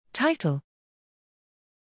Title: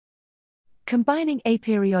 Combining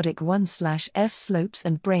Aperiodic 1/F slopes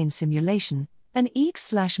and brain simulation, an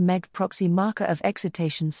EEG/MEG proxy marker of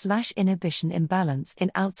excitation/inhibition imbalance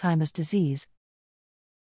in Alzheimer's disease.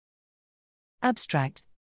 Abstract: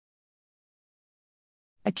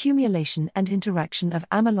 Accumulation and interaction of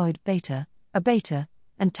amyloid beta, A-beta,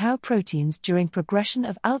 and tau proteins during progression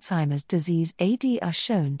of Alzheimer's disease AD are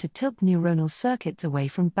shown to tilt neuronal circuits away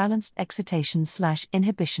from balanced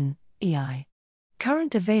excitation/inhibition, EI.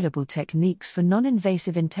 Current available techniques for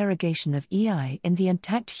non-invasive interrogation of EI in the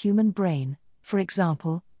intact human brain, for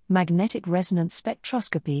example, magnetic resonance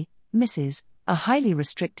spectroscopy, MISS, are highly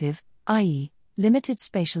restrictive, i.e., limited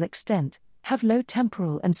spatial extent, have low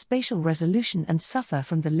temporal and spatial resolution, and suffer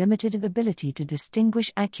from the limited ability to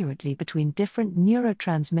distinguish accurately between different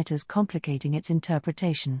neurotransmitters, complicating its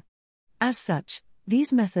interpretation. As such,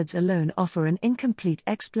 these methods alone offer an incomplete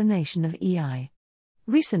explanation of EI.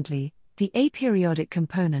 Recently, the aperiodic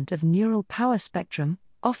component of neural power spectrum,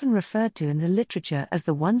 often referred to in the literature as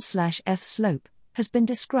the 1/F slope, has been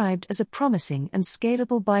described as a promising and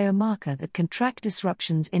scalable biomarker that can track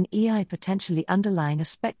disruptions in EI potentially underlying a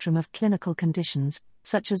spectrum of clinical conditions,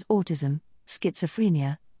 such as autism,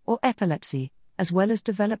 schizophrenia, or epilepsy, as well as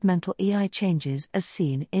developmental EI changes as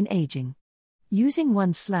seen in aging. Using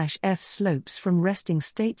 1/F slopes from resting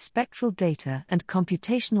state spectral data and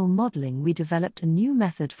computational modeling, we developed a new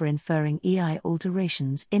method for inferring EI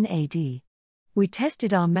alterations in AD. We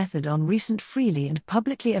tested our method on recent freely and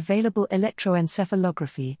publicly available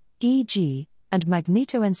electroencephalography, EEG, and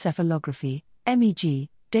magnetoencephalography, MEG,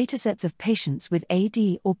 datasets of patients with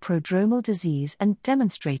AD or prodromal disease, and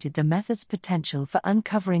demonstrated the method's potential for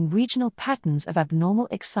uncovering regional patterns of abnormal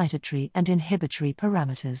excitatory and inhibitory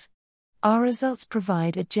parameters. Our results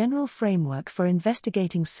provide a general framework for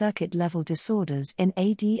investigating circuit-level disorders in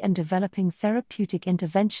AD and developing therapeutic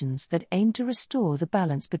interventions that aim to restore the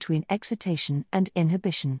balance between excitation and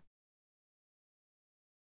inhibition.